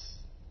Nazareth.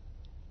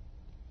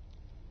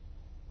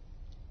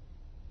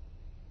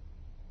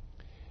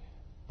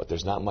 But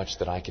there's not much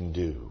that I can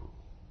do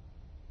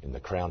in the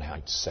Crown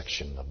Heights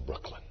section of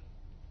Brooklyn.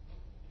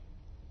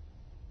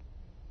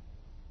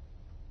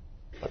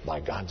 But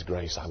by God's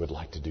grace, I would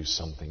like to do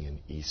something in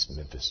East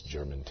Memphis,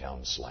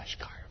 Germantown /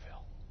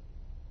 Collierville.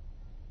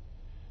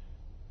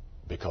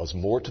 Because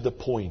more to the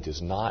point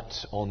is not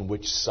on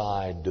which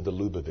side do the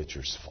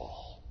Lubovichers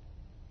fall,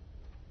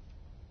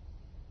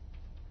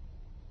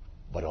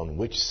 but on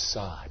which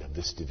side of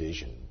this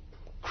division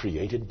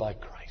created by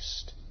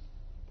Christ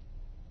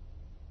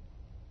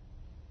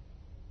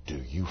do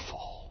you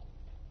fall?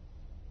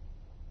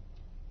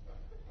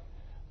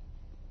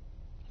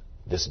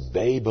 This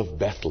babe of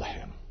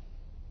Bethlehem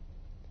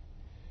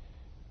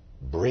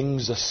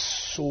brings a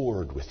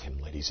sword with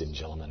him, ladies and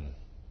gentlemen.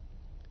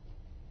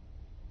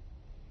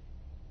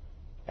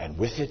 And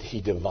with it, he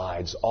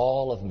divides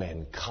all of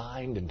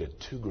mankind into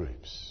two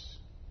groups.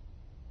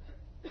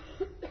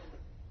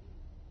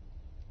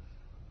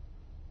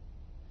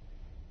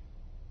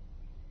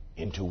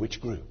 Into which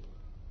group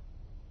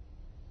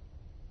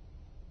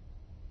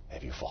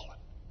have you fallen?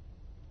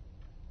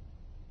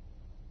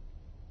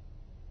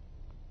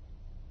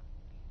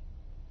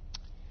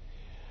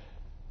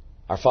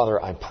 Our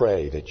Father, I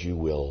pray that you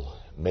will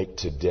make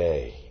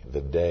today the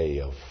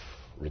day of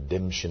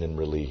redemption and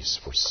release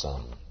for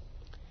some.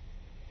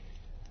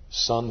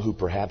 Some who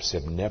perhaps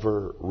have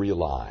never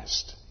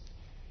realized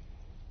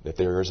that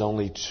there is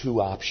only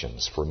two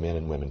options for men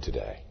and women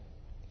today.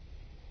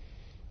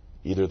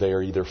 Either they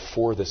are either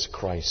for this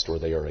Christ or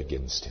they are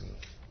against him.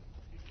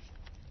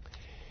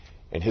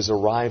 And his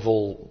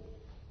arrival,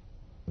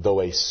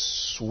 though a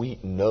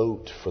sweet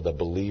note for the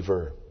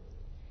believer,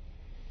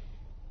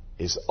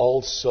 is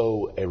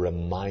also a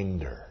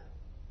reminder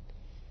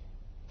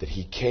that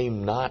He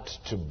came not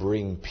to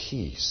bring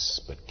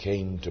peace, but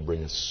came to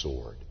bring a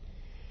sword.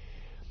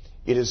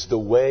 It is the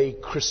way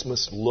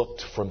Christmas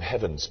looked from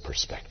heaven's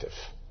perspective.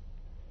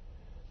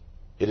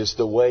 It is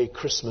the way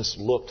Christmas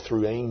looked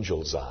through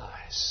angels'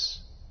 eyes.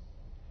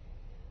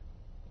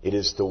 It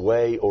is the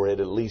way, or it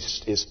at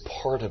least is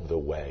part of the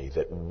way,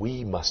 that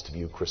we must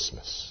view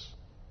Christmas.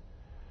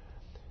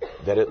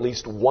 That at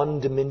least one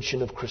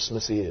dimension of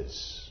Christmas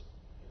is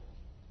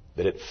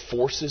that it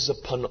forces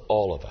upon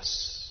all of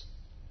us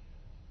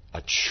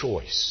a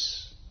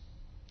choice.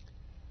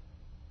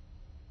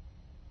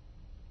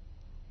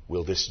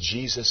 Will this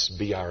Jesus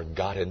be our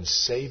God and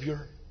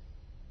Savior?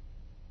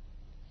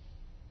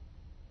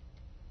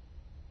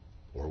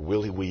 Or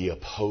will we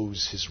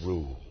oppose His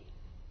rule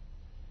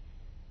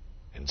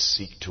and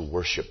seek to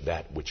worship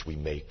that which we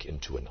make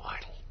into an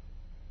idol?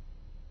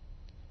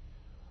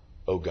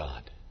 O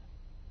God,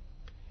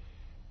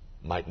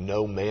 might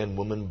no man,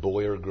 woman,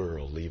 boy, or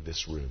girl leave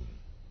this room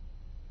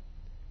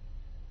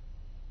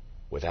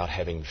without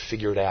having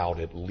figured out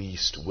at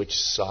least which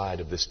side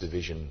of this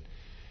division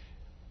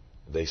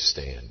they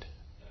stand.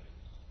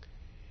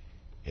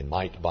 And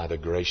might, by the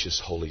gracious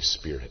Holy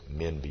Spirit,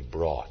 men be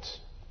brought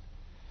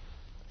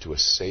to a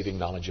saving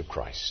knowledge of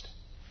Christ.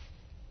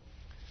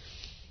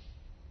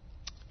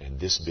 And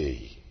this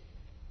be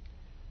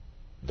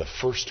the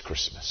first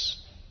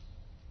Christmas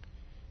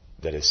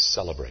that is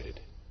celebrated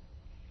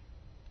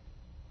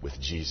with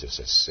Jesus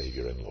as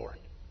Savior and Lord.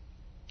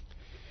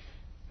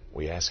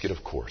 We ask it,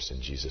 of course,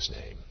 in Jesus'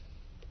 name.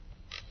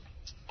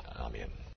 Amen.